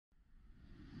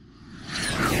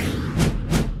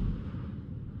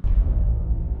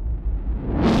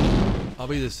I'll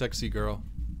be the sexy girl.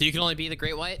 So you can only be the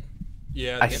great white?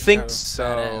 Yeah, I think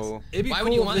so. Why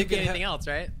would you want to be anything else,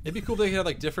 right? It'd be cool if they could have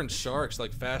like different sharks,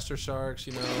 like faster sharks,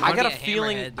 you know. I got a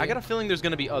feeling. I got a feeling there's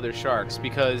gonna be other sharks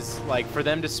because, like, for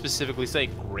them to specifically say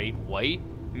great white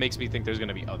makes me think there's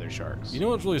gonna be other sharks. You know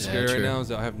what's really scary right now is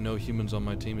that I have no humans on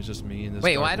my team. It's just me and this.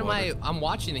 Wait, why do I'm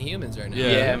watching the humans right now?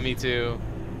 Yeah, me too.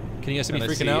 Can you guys see me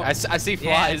freaking out? I see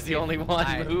Fly is the only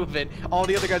one moving. All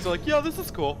the other guys are like, yo, this is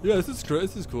cool. Yeah, this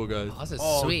is cool, guys. Oh, this is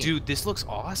sweet. Dude, this looks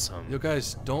awesome. Yo,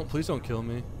 guys, please don't kill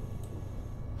me.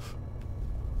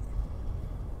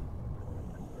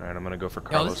 All right, I'm gonna go for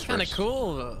Carlos. Yo, this is kind of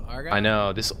cool, Argyle. I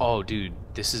know this. Oh, dude,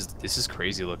 this is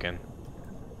crazy looking.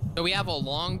 So we have a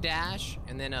long dash,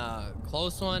 and then a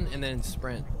close one, and then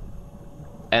sprint.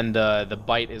 And the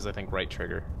bite is, I think, right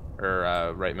trigger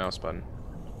or right mouse button.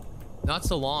 Not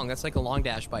so long. That's like a long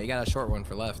dash bite. You got a short one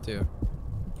for left too.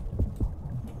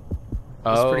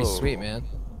 That's pretty sweet, man.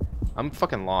 I'm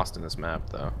fucking lost in this map,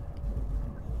 though.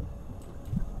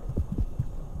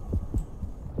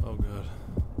 Oh god.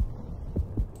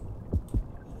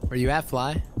 Where you at,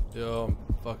 Fly? Yo,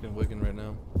 I'm fucking wigging right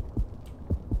now.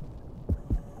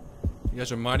 You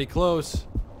guys are mighty close.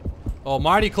 Oh,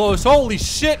 mighty close. Holy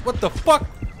shit! What the fuck?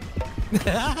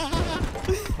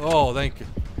 Oh, thank you.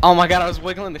 Oh my god, I was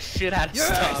wiggling the shit out of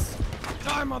stuff.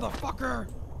 Die,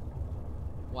 motherfucker!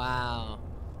 Wow.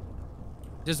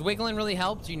 Does wiggling really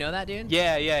help? Do you know that, dude?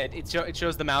 Yeah, it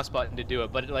shows the mouse button to do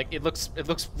it, but it looks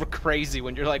crazy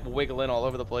when you're like wiggling all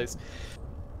over the place.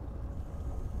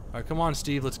 All right, come on,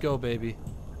 Steve. Let's go, baby.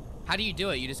 How do you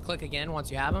do it? You just click again once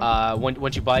you have them?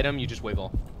 Once you bite them, you just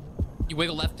wiggle. You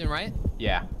wiggle left and right?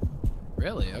 Yeah.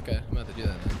 Really? Okay, I'm about to do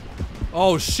that then.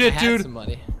 Oh shit, dude!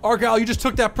 Argyle, you just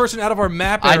took that person out of our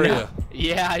map area. I know.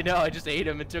 Yeah, I know. I just ate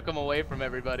him and took him away from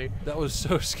everybody. That was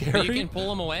so scary. But you can pull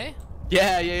them away?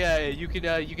 Yeah. You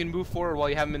can move forward while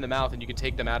you have them in the mouth, and you can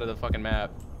take them out of the fucking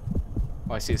map.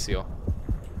 Oh, I see a seal.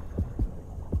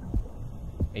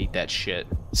 Ate that shit.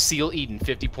 Seal eaten,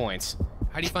 50 points.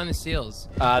 How do you find the seals?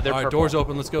 They're purple. All right, doors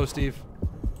open. Let's go, Steve.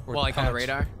 Well, like on the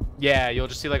radar? Yeah, you'll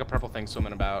just see like a purple thing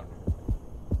swimming about.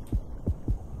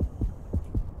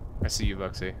 I see you,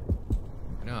 Vuxxy.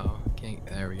 No, can't.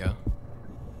 There we go.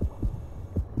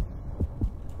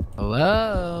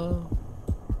 Hello.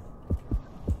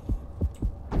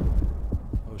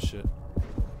 Oh shit.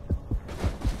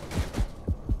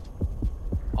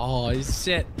 Oh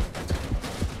shit.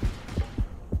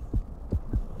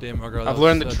 Damn, Argyle. I've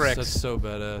learned the tricks. That's so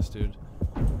badass, dude.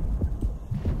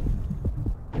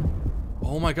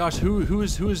 Oh my gosh, who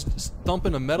is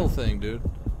thumping a metal thing, dude?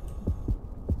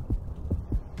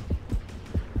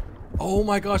 Oh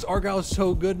my gosh, Argyle is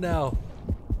so good now.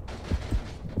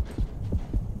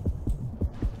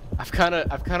 I've kind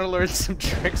of learned some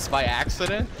tricks by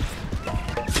accident.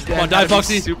 Come on, die,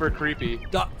 Vuxxy. Super creepy.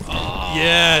 Oh.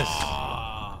 Yes.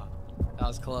 That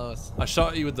was close. I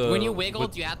shot you with the. When you wiggle,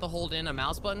 do you have to hold in a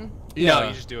mouse button? Yeah, no,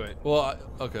 you just do it. Well,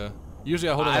 okay.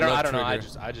 Usually I hold in the left trigger. I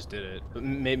don't know. I just did it. But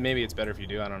maybe it's better if you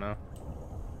do. I don't know.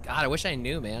 God, I wish I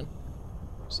knew, man.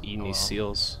 Just eating these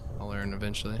seals. I'll learn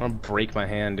eventually. I'm gonna break my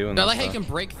hand doing that. I like how you can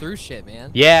break through shit,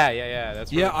 man. Yeah.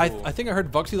 That's really cool. I think I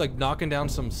heard Vuxxy like knocking down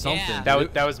something. Yeah.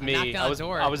 That was me. I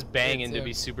was banging to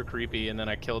be be super creepy, and then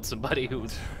I killed somebody who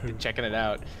was checking it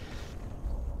out.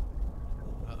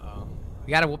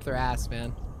 We gotta whoop their ass,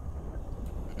 man.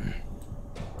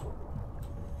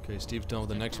 Okay, Steve's done with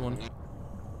the next one.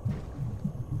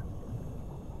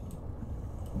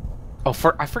 Oh,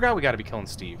 I forgot we gotta be killing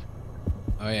Steve.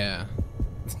 Oh yeah.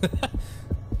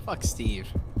 Fuck Steve.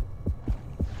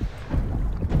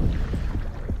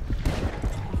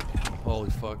 Holy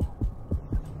fuck.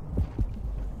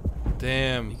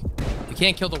 Damn. You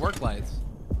can't kill the work lights.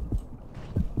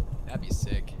 That'd be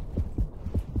sick.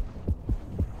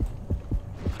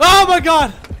 Oh my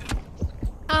god!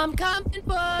 I'm coming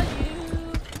for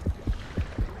you.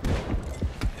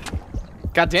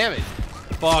 God damn it.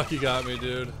 Fuck, you got me,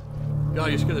 dude.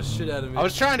 God, you scared the shit out of me. I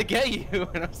was trying to get you,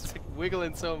 and I was like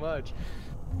wiggling so much.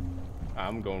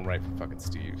 I'm going right for fucking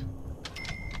Steve.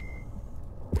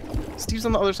 Steve's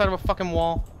on the other side of a fucking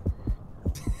wall.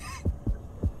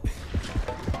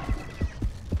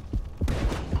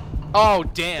 Oh,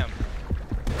 damn.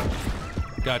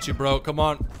 Got you, bro. Come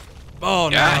on.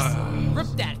 Oh, yes. no. Rip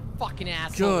that fucking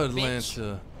asshole. Good, bitch.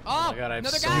 Lancer. Oh, God,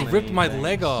 another so guy. He ripped my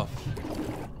leg off.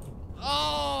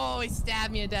 Oh, he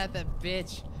stabbed me to death, that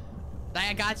bitch.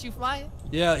 I got you, Fly?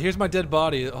 Yeah, here's my dead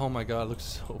body. Oh my god, it looks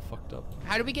so fucked up.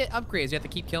 How do we get upgrades? You have to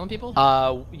keep killing people?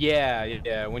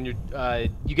 Yeah. When you're,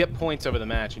 you get points over the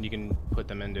match, and you can put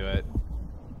them into it.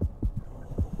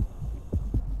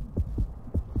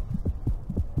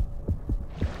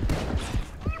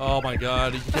 Oh my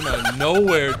god, he came out of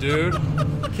nowhere, dude.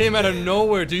 Came out of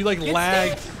nowhere, dude. You like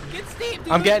lagged. Get Steve,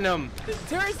 dude. I'm getting him.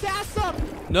 Tear his ass up.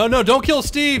 No, no, don't kill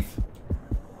Steve.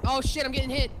 Oh shit, I'm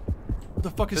getting hit. What the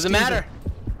fuck is Doesn't Steve? matter.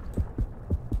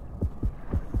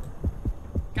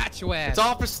 Got your ass. It's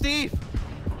all for Steve.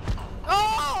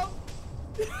 Oh!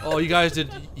 Oh, you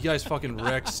guys fucking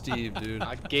wrecked Steve, dude.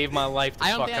 I gave my life to I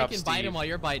don't fuck think I up can Steve. bite him while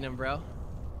you're biting him, bro.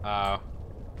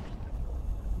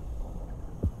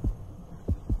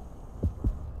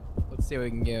 Let's see what we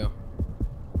can do.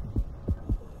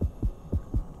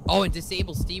 Oh, and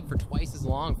disable Steve for twice as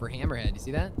long for Hammerhead. You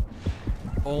see that?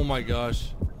 Oh my gosh.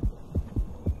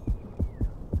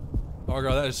 Oh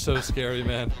god, that is so scary,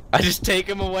 man. I just take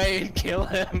him away and kill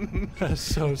him. That's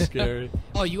so scary.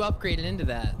 Oh, you upgraded into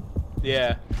that.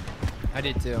 Yeah. I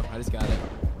did too. I just got it.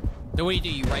 So what do?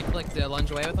 You right click to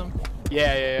lunge away with him?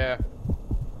 Yeah, yeah, yeah.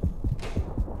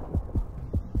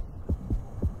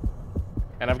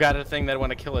 And I've got a thing that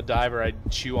when I kill a diver, I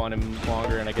chew on him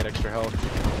longer and I get extra health.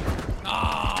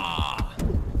 Ah!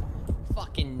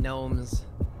 Fucking gnomes.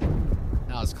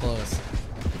 That was close.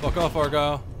 Fuck off,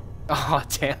 Argyle. Oh,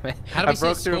 damn it. How do we I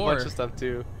broke see through a score? bunch of stuff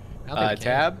too. I don't think it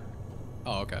Tab?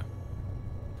 Oh, okay.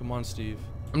 Come on, Steve.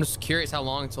 I'm just curious how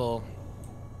long until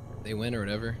they win or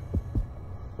whatever.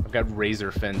 I've got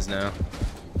razor fins now.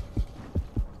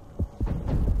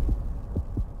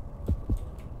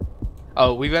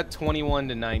 Oh, we've got 21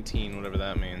 to 19, whatever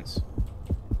that means.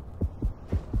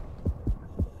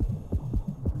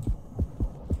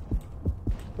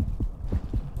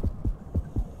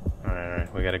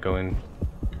 Alright, we gotta go in.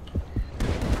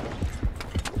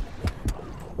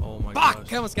 Oh my Fuck!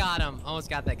 gosh. I almost got him. Almost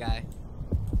got that guy.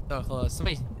 So close.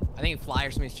 Somebody, I think Fly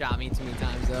or somebody shot me too many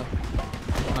times though.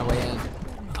 On my way in.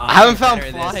 I haven't found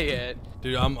better Fly this. yet.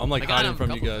 Dude, I'm like I got hiding him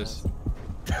from a you couple guys.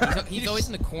 times. He's always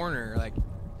in the corner, like.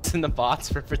 It's in the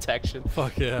bots for protection.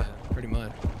 Fuck yeah. Pretty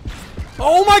much.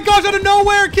 Oh my gosh, out of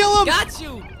nowhere, kill him! Got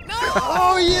you! No!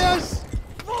 Oh yes!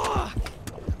 Fuck!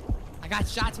 I got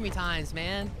shot too many times,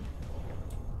 man.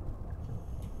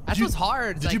 That's what's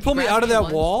hard. Did you pull me out of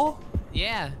that wall?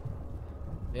 Yeah.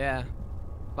 Yeah.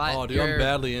 But Oh, dude, I'm your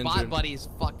badly injured. bot buddies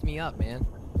fucked me up, man.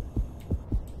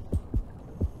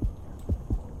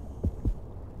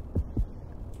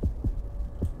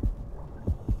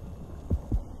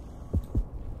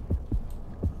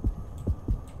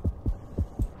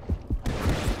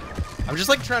 I'm just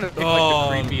like trying to pick Oh,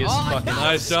 like the creepiest fucking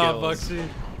Nice job, skills. Vuxxy.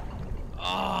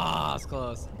 Oh, that's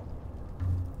close.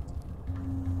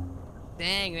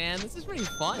 Dang, man, this is pretty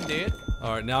fun, dude.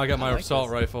 Alright, now I got my like assault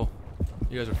this. rifle.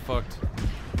 You guys are fucked.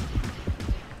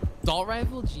 Assault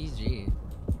rifle, GG.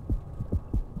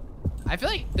 I feel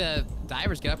like the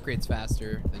divers get upgrades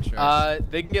faster than sharks.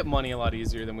 They can get money a lot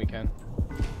easier than we can.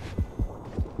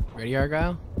 Ready,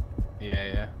 Argyle? Yeah,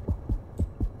 yeah.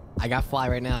 I got Fly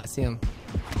right now. I see him.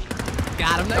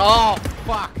 Got him. There. Oh,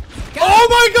 fuck. Oh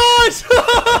my gosh!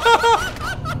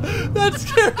 That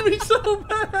scared me so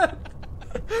bad.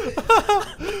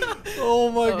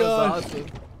 Oh my That was gosh. awesome.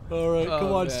 Alright, come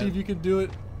Oh, on, man. Steve, you can do it.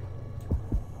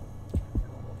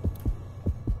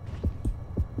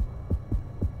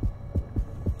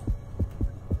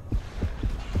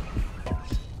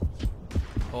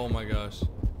 Oh my gosh.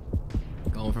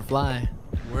 Going for Fly.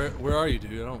 Where are you,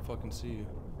 dude? I don't fucking see you.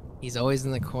 He's always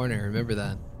in the corner. Remember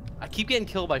that. I keep getting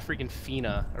killed by freaking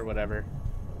FEMA or whatever.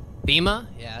 Bima?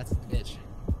 Yeah, that's the bitch.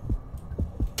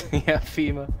 Yeah,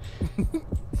 FEMA.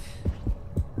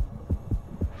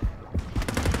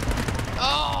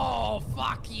 Oh,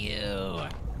 fuck you.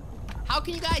 How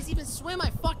can you guys even swim? I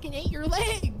fucking ate your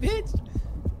leg, bitch.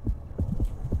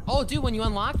 Oh, dude, when you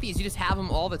unlock these, you just have them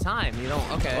all the time. You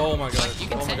don't, okay. Oh my gosh. You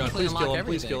can Oh my god, technically please kill unlock him,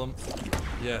 please kill everything. him.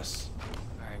 Yes.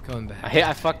 Alright, going back.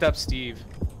 I fucked up Steve.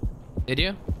 Did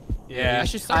you? Yeah, I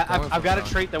should start going I've for got a it.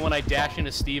 trait that when I dash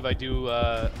into Steve, I do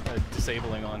a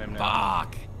disabling on him now.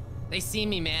 Fuck. They see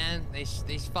me, man. They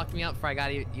fucked me up before I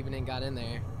got even got in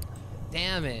there.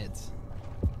 Damn it.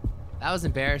 That was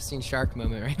embarrassing shark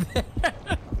moment right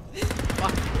there.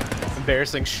 Fuck.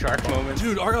 Embarrassing shark moment.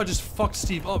 Dude, Argyle just fucked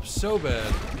Steve up so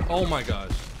bad. Oh my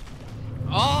gosh.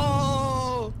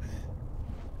 Oh!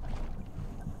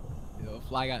 Yo,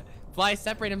 Fly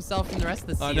separate himself from the rest of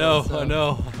the seals. I know, so. I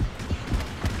know.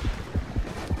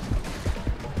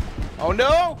 Oh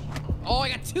no! Oh, I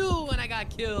got two and I got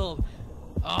killed.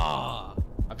 Oh.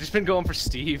 I've just been going for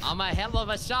Steve. I'm a hell of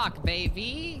a shock,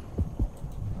 baby.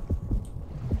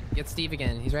 Get Steve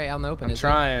again. He's right out in the open. I'm isn't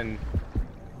he? trying.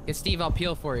 Get Steve, I'll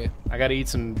peel for you. I gotta eat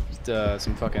some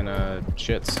fucking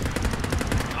shits.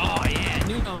 Oh yeah,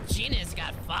 Nuno Genus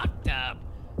got fucked up.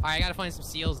 Alright, I gotta find some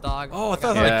seals, dog. Oh, I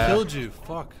thought Yeah. I killed you.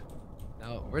 Fuck.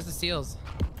 No, where's the seals?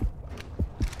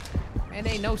 And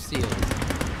ain't no seals.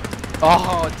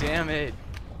 Oh, damn it.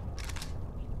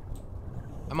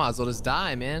 I might as well just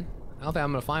die, man. I don't think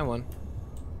I'm gonna find one.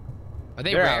 Are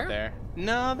they They're rare? out there.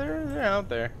 No, they're out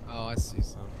there. Oh, I see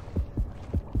some.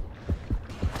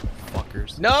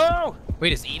 Fuckers. No! Wait,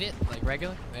 just eat it like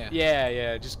regular?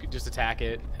 Yeah. Just attack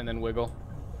it and then wiggle.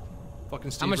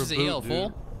 Fucking Steve. How much does it heal? Dude.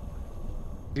 Full?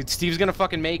 Dude, Steve's gonna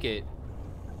fucking make it.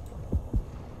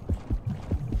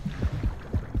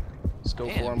 Just go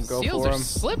Man, for him. Go seals for are him.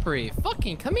 slippery.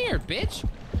 Fucking come here, bitch.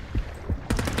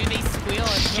 Dude, they squeal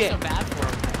and it's Shit. so bad for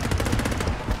them.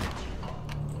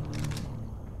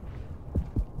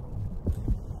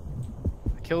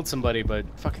 I killed somebody, but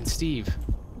fucking Steve.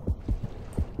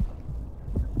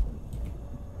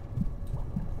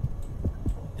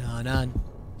 Dun-dun.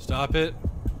 Stop it.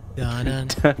 Dun-dun.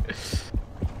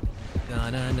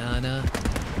 Dun-dun-dun-dun.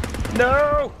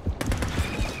 No!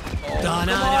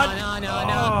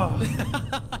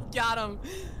 Dun-dun-dun-dun-dun. Got him.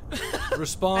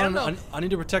 Respawn. I need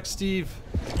to protect Steve.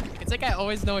 It's like I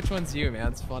always know which one's you, man.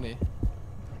 It's funny.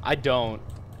 I don't.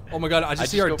 Oh my god, I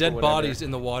just see just our go for dead whatever. bodies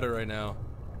in the water right now.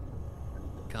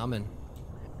 Coming.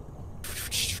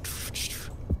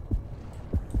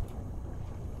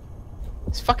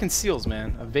 These fucking seals,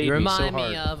 man. Evade You me so remind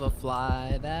hard. me of a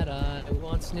fly that I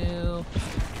once knew.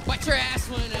 What's your ass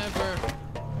whenever?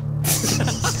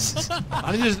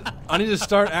 I need to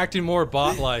start acting more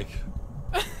bot-like.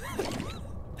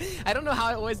 I don't know how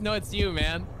I always know it's you,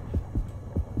 man.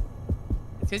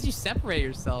 It's because you separate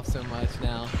yourself so much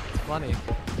now. It's funny.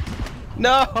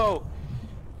 No!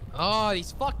 Oh,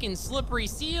 these fucking slippery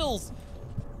seals.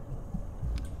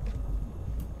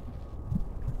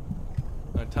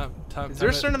 Time, Is there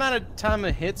a certain amount of time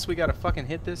it hits we gotta fucking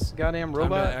hit this goddamn time to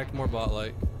robot? act more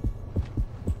bot-like.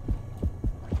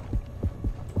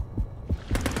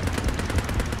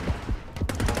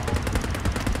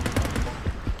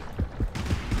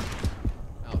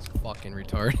 That was fucking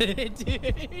retarded,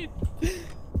 dude.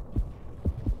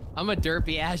 I'm a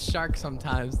derpy ass shark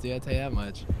sometimes, dude. I tell you that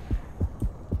much.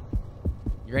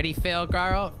 You ready, fail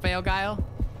Guile?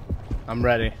 I'm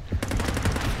ready.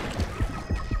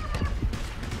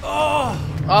 Oh!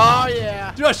 Oh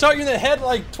yeah! Dude, I shot you in the head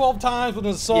like 12 times with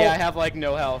an assault. Yeah, I have like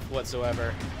no health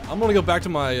whatsoever. I'm gonna go back to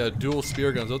my dual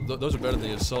spear guns. Those are better than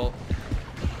the assault.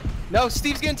 No,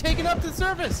 Steve's getting taken up to the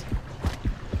surface!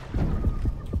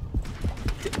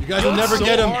 You guys will never So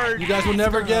get him. hard. You guys will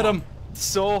never get him.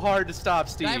 So hard to stop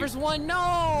Steve. Divers one,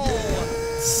 no!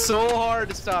 So hard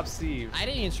to stop Steve. I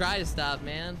didn't even try to stop,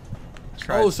 man.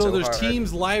 Tried Oh, so there's hard.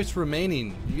 teams' lives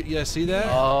remaining. You guys see that?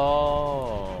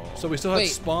 Oh. So we still have Wait.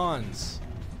 spawns.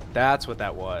 That's what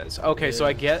that was. Okay, so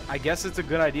Yeah. I guess it's a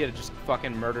good idea to just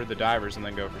fucking murder the divers and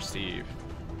then go for Steve.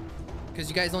 Because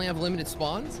you guys only have limited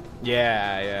spawns?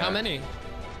 Yeah. How many?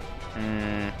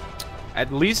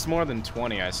 At least more than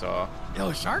 20 I saw.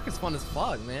 Yo, shark is fun as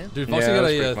fuck, man. Dude, Yeah, Vuxxy that got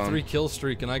was a pretty fun. 3 kill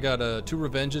streak, and I got 2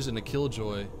 revenges and a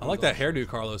killjoy. I like that hairdo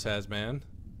Carlos has, man.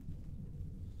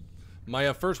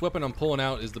 My first weapon I'm pulling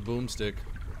out is the boomstick.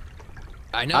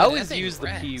 I know. I that always thing use the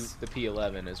wrecks.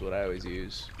 P11 is what I always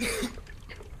use.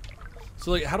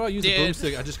 So like, how do I use Dude. the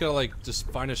boomstick? I just gotta like just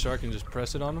find a shark and just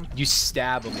press it on him. You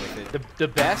stab them with it. The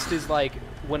best is like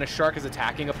when a shark is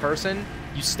attacking a person,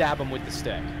 you stab them with the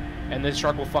stick, and the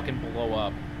shark will fucking blow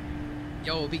up.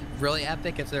 Yo, it would be really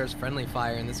epic if there was friendly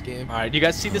fire in this game. All right, you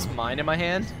guys see this mine in my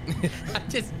hand? I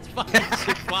just fucking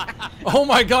Oh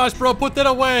my gosh, bro, put that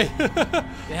away!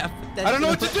 yeah, I don't know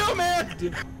what to do, man. What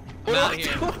do I'm I outta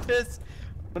here. do with this?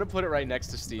 I'm gonna put it right next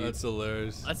to Steve. That's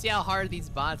hilarious. Let's see how hard these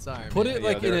bots are. Put man. it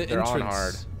like Yeah, in an they're on entrance.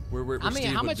 hard. Where I mean,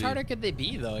 Steve how would much be. harder could they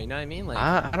be, though? You know what I mean? Like,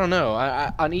 I don't know.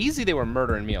 On easy, they were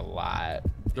murdering me a lot.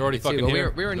 They're already too, fucking but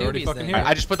here. we were They're already newbies fucking then. here.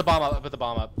 I just put the bomb up. I put the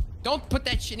bomb up. don't put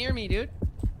that shit near me, dude.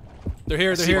 They're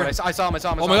here. They're See here. what I saw him. I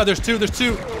saw him. Oh my god, there's 2. There's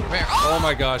 2. Where? Oh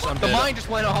my gosh, I'm The dead. mine just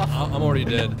went off. I'm already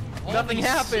dead. Nothing Holy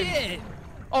happened. Shit.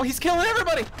 Oh, he's killing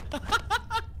everybody.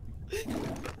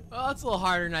 Well, that's a little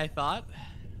harder than I thought.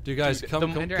 Dude, guys,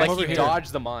 come like over he here.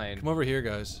 dodged the mine. Come over here,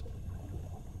 guys.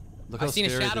 Look I've how seen a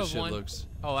scary shadow this of shit one. looks.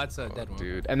 Oh, that's a dead one.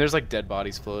 Dude, and there's like dead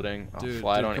bodies floating. Oh, Dude,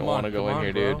 Fly, I dude, don't even come want to on, go come in on,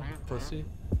 here, bro. dude. Pussy.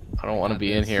 I don't want to be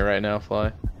in Madness. here right now,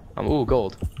 Fly. Ooh,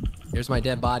 gold. Here's my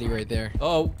dead body right there.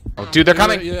 Oh. Oh, dude, they're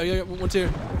coming. Yeah, one's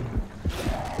here.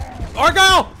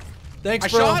 Argyle! Thanks, I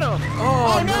bro. shot him.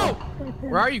 Oh, no.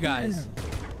 Where are you guys?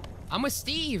 I'm with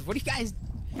Steve. What are you guys?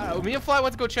 Me and Fly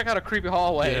went to go check out a creepy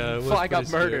hallway. Yeah, it and was Fly got pretty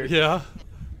scary. murdered. Yeah.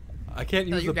 I can't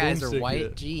Oh, use you the guys are boomstick white.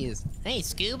 yet. Jeez. Hey,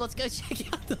 Scoob, let's go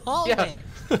check out the hallway.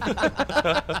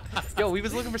 Yo, we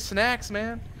was looking for snacks,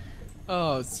 man.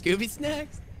 Oh, Scooby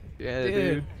snacks. Yeah, Dude.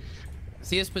 dude.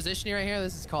 See this positioning right here?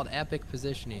 This is called epic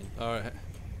positioning. All right.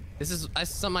 That's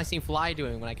something I seen Fly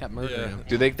doing when I kept murdering him.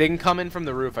 Dude, they can come in from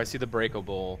the roof. I see the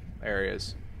breakable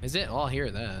areas. Is it? Oh, I'll hear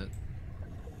that.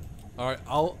 All right,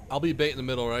 I'll be bait in the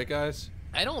middle, right, guys?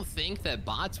 I don't think that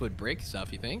bots would break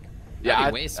stuff. You think? Yeah,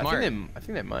 That'd be way smart. I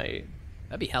think they might.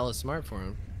 That'd be hella smart for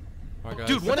him. All right, guys.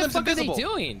 Dude, What the one's fuck invisible. are they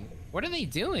doing? What are they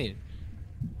doing?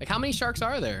 Like, how many sharks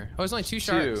are there? Oh, there's only 2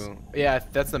 sharks. 2. Yeah,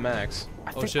 that's the max.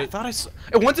 I shit. thought I saw.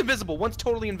 And one's invisible. One's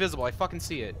totally invisible. I fucking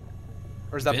see it.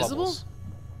 Or is that Invisible? bubbles?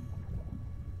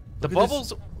 The Look at this.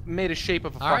 bubbles made a shape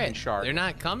of a All fucking right, shark. they're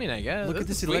not coming, I guess. Look at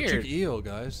this is electric weird. eel,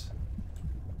 guys.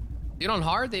 Dude, on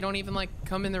hard, they don't even like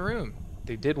come in the room.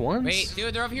 They did once. Wait,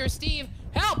 dude, they're over here, Steve.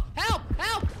 Help! Help!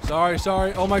 Help!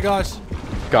 Sorry. Oh my gosh.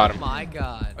 Got Oh him. my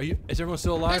God. Is everyone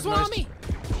still alive? There's one on me.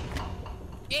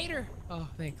 Gator. Oh,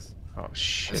 thanks. Oh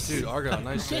shit. Dude, Argon,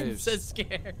 nice I'm saves. so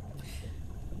scared.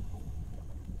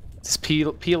 This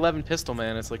P11 pistol,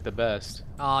 man, it's like the best.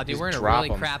 Oh, dude, Just we're in a drop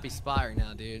really 'em. crappy spot right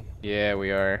now, dude. Yeah,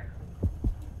 we are.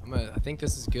 I think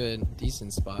this is good.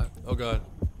 Decent spot. Oh god.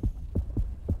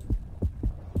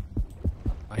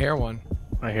 I hear one.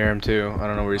 I hear him too. I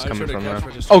don't know where he's I coming tried to from catch now.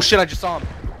 her just- Oh shit! I just saw him.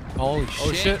 Holy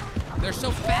Oh shit. They're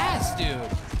so fast, dude.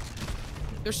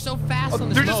 They're so fast on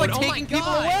this They're just mode. like Oh my taking people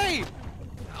God. away.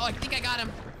 Oh, I think I got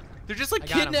him. They're just like I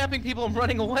got him. kidnapping people and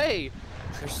running away.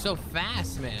 They're so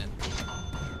fast, man.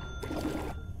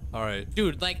 All right.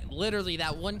 Dude, like literally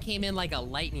that one came in like a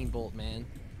lightning bolt, man.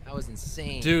 That was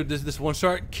insane. Dude, this one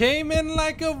shark came in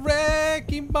like a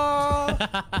wrecking ball.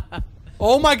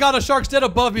 Oh my god, a shark's dead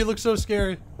above me. It looks so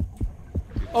scary.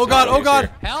 Oh god, oh god.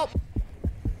 Help!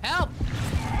 Help!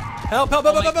 Help.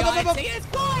 Oh my God, it's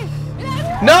flying!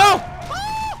 No!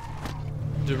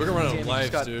 Dude, we're gonna run out Damn, of he just lives,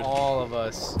 got dude. all of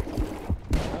us.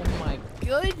 Oh my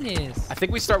goodness! I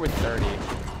think we start with 30.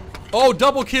 Oh,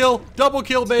 double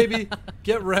kill, baby.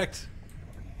 Get wrecked.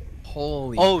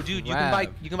 Holy Oh, dude, crap.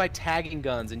 you can buy tagging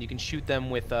guns and you can shoot them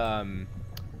with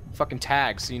fucking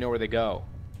tags so you know where they go.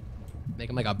 Make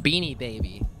him like a beanie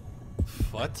baby.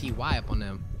 What? TY up on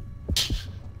them.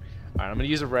 All right, I'm gonna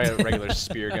use a regular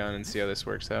spear gun and see how this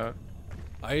works out.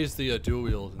 I used the dual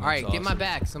wield. All right, get my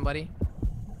back, somebody.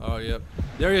 Oh, yep.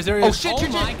 There he is, Oh shit! Oh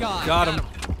shit, my shit. God! Got him.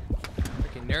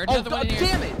 Freaking nerd. Oh Another one in here.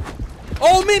 damn it!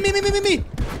 Oh, me.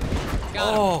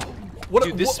 Got him. Oh. What,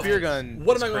 Dude, this spear gun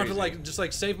What is am I going to crazy. like, just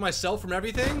like save myself from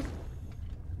everything?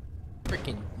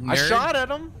 Freaking nerd. I shot at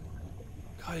him.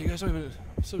 God, you guys don't even.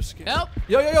 I'm so scared. Help!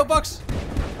 Yo, Vuxx.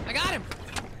 I got him.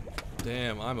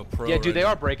 Damn, I'm a pro. Yeah, dude, right they now.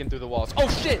 are breaking through the walls. Oh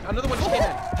shit! Another one just came in.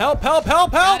 Help! Got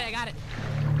it. I got it.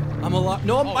 I'm alive.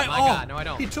 No, I'm. Oh my God, no, I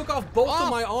don't. He took off both Oh. of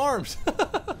my arms.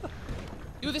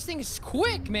 Dude, this thing is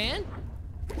quick, man.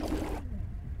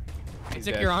 He's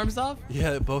Took dead. your arms off?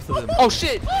 Yeah, both of them. Oh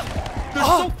shit! They're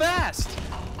so fast.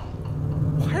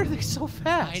 Why are they so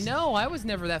fast? I know. I was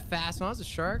never that fast when I was a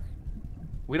shark.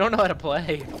 We don't know how to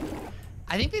play.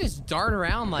 I think they just dart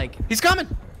around like, He's coming.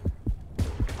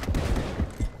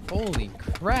 holy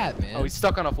crap, man. Oh, he's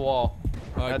stuck on a wall.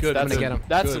 All right, That's, good. That's, I'm gonna get him.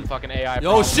 That's Good. some fucking AI.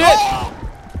 Yo, problem.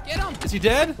 shit! Get him! Is he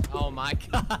dead? Oh my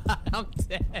God, I'm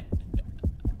dead.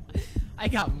 I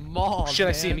got mauled. Shit,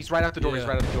 I see him. man. He's right out the door. Yeah. He's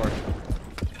right out the door.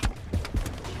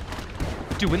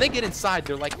 Dude, when they get inside,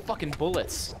 they're like fucking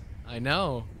bullets. I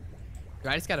know.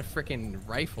 Dude, I just got a freaking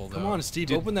rifle though. Come on, Steve.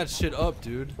 Dude. Open that shit up,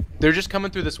 dude. They're just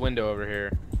coming through this window over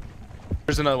here.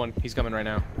 There's another one. He's coming right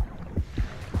now.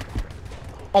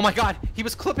 Oh my god, he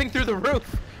was clipping through the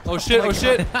roof. Oh shit! my Oh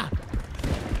shit!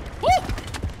 Woo!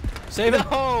 Save it.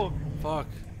 No. Fuck.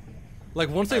 Like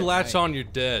once they latch on, you're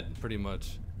dead, pretty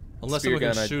much. Unless Spear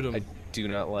someone can gun, shoot him. I do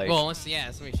not like. Well, unless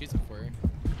somebody shoots him for you.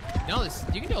 No,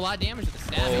 you can do a lot of damage with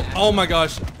the stabbing. Oh, oh my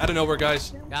gosh! Out of nowhere,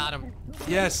 guys. Got him.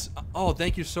 Yes. Oh,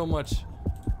 thank you so much.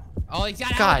 Oh, he's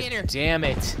got an God alligator. damn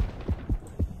it.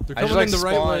 They're I just coming like in the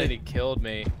right spawned and way. he killed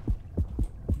me.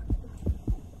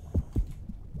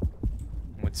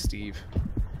 I'm with Steve.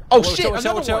 Oh Watch shit, out, watch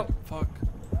out, another watch out. one.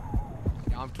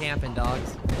 Fuck. Yo, I'm camping,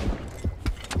 dogs.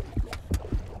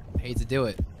 I hate to do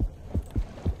it.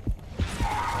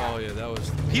 Oh yeah, that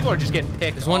was. People are just getting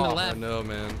picked There's one to the off. left. I know,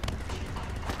 man.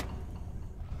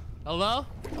 Hello?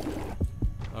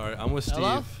 All right, I'm with Steve.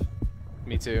 Hello?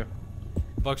 Me too.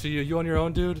 Vuxxy, you on your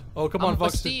own, dude? Oh, come on, I'm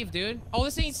with Vuxxy. Steve, dude. Oh,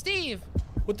 this ain't Steve.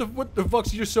 What the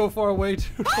Vuxxy? You're so far away,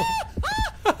 dude.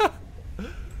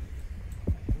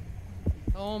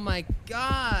 Oh my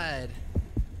God.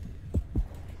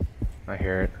 I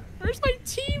hear it. Where's my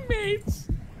teammates?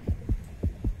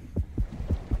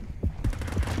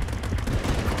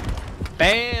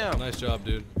 Bam! Nice job,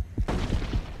 dude.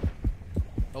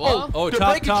 Hello? Oh, They're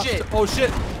top, breaking top. shit. Oh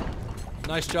shit.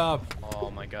 Nice job.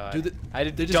 Oh my god. Dude, I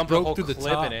did they just dump broke a whole through the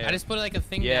clip top. in it. I just put like a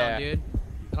thing Yeah. down, dude.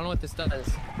 I don't know what this does.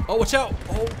 Oh, watch out.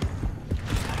 Oh.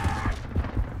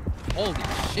 Holy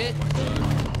shit.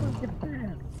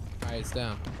 Alright, it's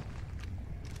down.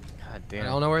 God I damn.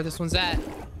 don't know where this one's at.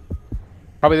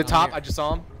 Probably the top. here. I just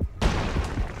saw him.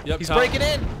 Yep, He's top. breaking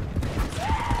in.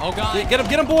 Oh god. Yeah,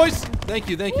 get him, boys. Thank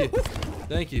you, thank you.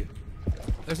 Thank you.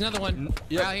 There's another one.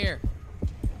 Yep. Out here.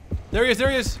 There he is,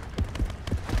 there he is.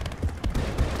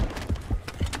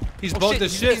 He's bugged shit,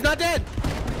 as shit. He's not dead.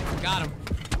 Got him.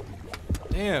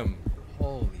 Damn.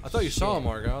 Holy I thought you shit. saw him,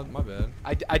 Margo. My bad.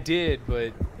 I did,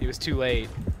 but it was too late.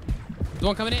 The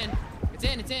one coming in. It's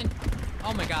in, it's in.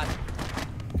 Oh my god.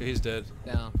 Okay, he's dead.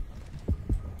 Down.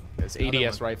 This Another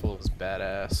ADS one. rifle is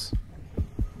badass.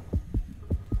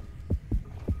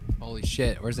 Holy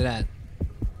shit. Where's it at?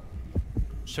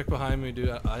 Check behind me, dude.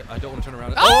 I don't want to turn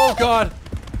around. Oh! Oh god.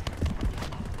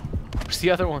 Where's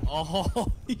the other one? Oh,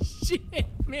 holy shit,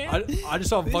 man. I just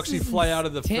saw This Vuxxy is fly out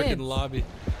of the freaking intense. lobby.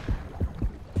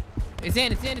 It's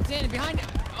in, it's in, it's in. Behind it.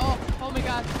 Oh, oh my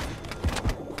god.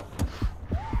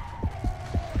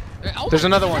 Oh There's my,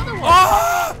 another one.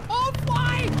 Ah! Oh,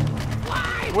 fly!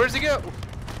 Fly! Where's he go?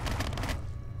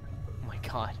 Oh my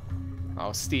god.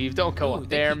 Oh, Steve, don't go Ooh, up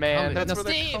they there, keep man. coming. That's No,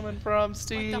 where Steve. they're coming from, What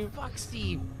Steve. the fuck,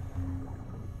 Steve?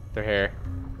 They're here.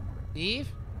 Steve?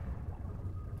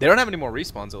 They don't have any more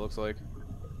respawns, it looks like.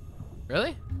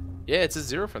 Really? Yeah, it's a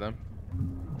 0 for them.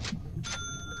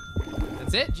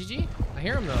 That's it? GG? I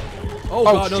hear him though. Oh, Oh,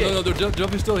 god, no, shit. no, no, they're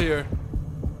definitely still here.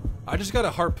 I just got a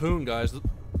harpoon, guys.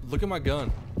 Look at my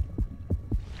gun.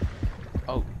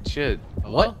 Oh, shit.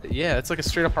 Hello? What? Yeah, it's like a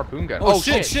straight up harpoon gun. Oh,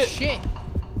 shit, shit. Shit.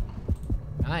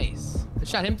 Nice. I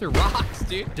shot him through rocks,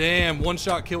 dude. Damn, one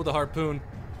shot kill with a harpoon.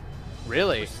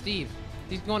 Really? Steve.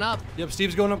 Steve's going up. Yep,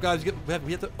 Steve's going up, guys. We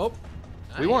have to. Oh,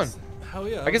 We won. Nice. hell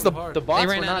yeah. I guess that the was hard. bots They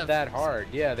were ran out not of- that hard.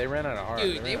 Yeah, they ran out of hard.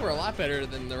 Dude, they ran were a out of- lot better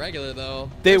than the regular though.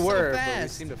 They They're so were, but we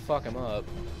fast. seemed to fuck them up.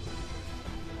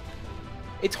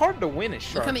 It's hard to win at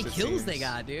Sharks. Look how many it kills seems. they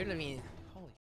got, dude. I mean,